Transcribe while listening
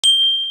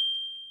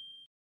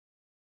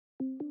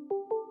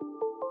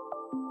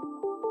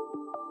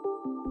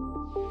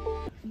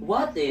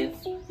What if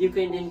you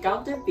can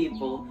encounter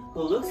people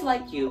who looks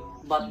like you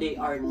but they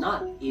are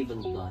not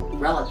even blood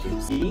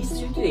relatives? This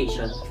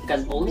situation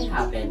can only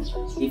happen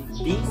if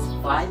these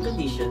 5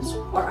 conditions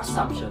or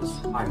assumptions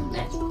are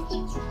met.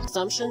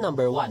 Assumption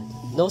number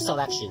 1. No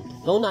selection.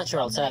 No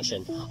natural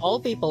selection. All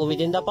people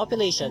within the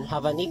population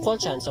have an equal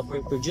chance of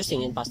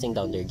reproducing and passing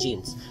down their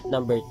genes.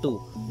 Number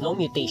 2. No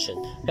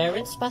mutation.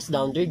 Parents pass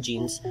down their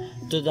genes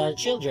to the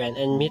children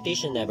and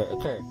mutation never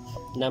occur.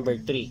 Number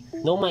 3.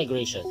 No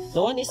migration.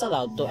 No one is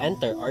allowed to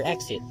enter or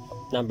exit.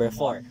 Number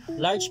 4.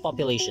 Large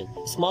population.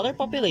 Smaller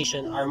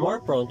population are more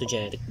prone to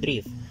genetic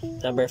drift.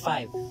 Number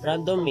 5.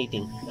 Random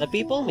mating. The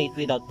people mate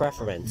without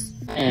preference.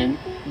 And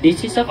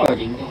this is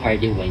according to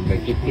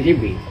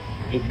Hardy-Weinberg-Equilibrium.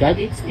 It got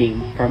its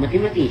name from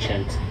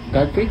mathematicians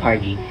Godfrey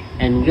Hardy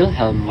and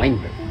Wilhelm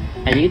Weinberg,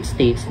 and it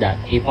states that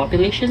a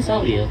population's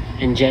allele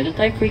and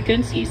genotype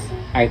frequencies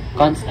are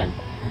constant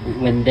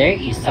when there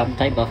is some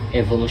type of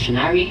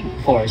evolutionary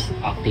force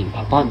acting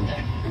upon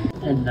them.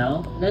 And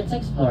now, let's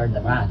explore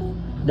the math.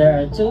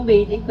 There are 2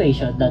 main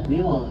equations that we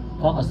will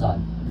focus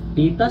on.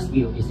 P plus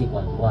Q is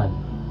equal to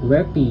 1,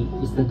 where P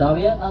is the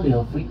dominant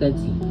allele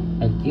frequency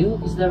and Q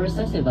is the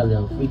recessive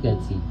allele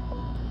frequency.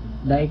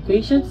 The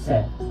equation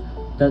says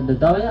that the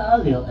dominant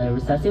allele and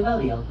recessive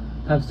allele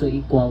have to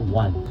equal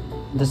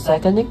 1. The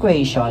second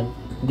equation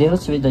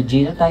deals with the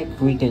genotype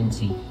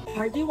frequency.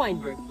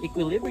 Hardy-Weinberg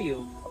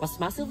equilibrium was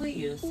massively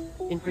used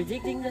in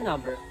predicting the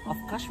number of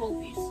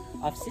casualties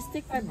of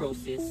cystic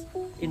fibrosis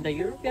in the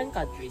European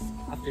countries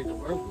after the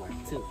World War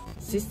II.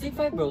 Cystic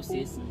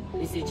fibrosis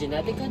is a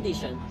genetic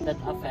condition that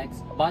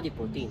affects body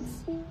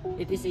proteins.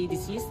 It is a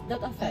disease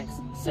that affects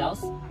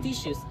cells,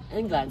 tissues,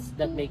 and glands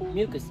that make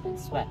mucus and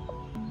sweat.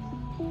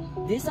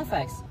 This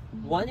affects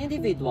 1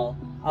 individual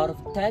out of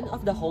 10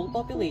 of the whole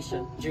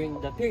population during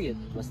the period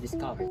it was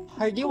discovered.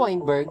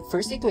 Hardy-Weinberg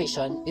first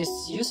equation is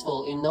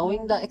useful in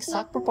knowing the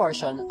exact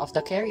proportion of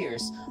the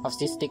carriers of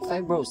cystic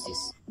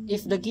fibrosis.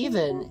 If the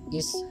given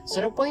is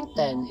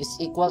 0.10 is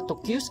equal to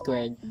Q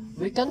squared,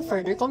 we can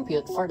further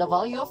compute for the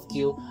value of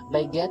Q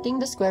by getting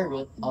the square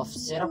root of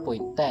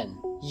 0.10.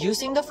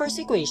 Using the first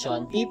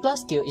equation, P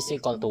plus Q is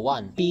equal to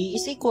 1. P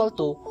is equal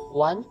to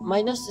 1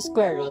 minus the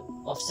square root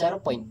of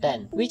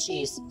 0.10, which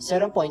is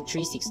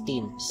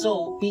 0.316.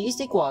 So, P is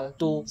equal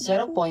to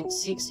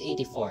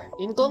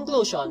 0.684. In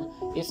conclusion,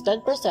 if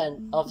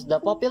 10% of the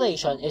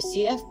population is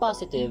CF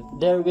positive,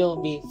 there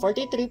will be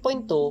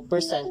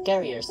 43.2%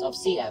 carriers of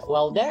CF,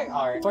 while there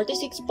are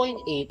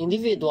 46.8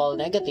 individual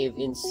negative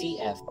in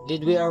CF.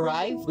 Did we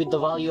arrive with the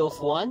value of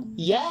 1?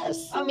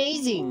 Yes!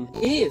 Amazing!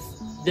 If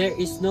there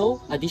is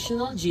no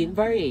additional gene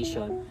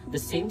variation, the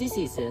same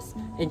diseases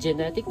and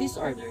genetic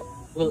disorder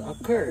will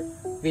occur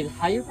with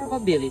higher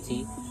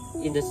probability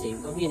in the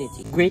same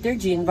community. Greater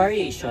gene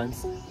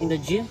variations in the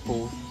gene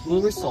pool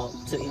will result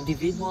to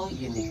individual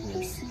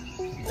uniqueness.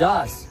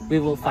 Thus, we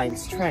will find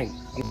strength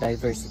in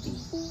diversity.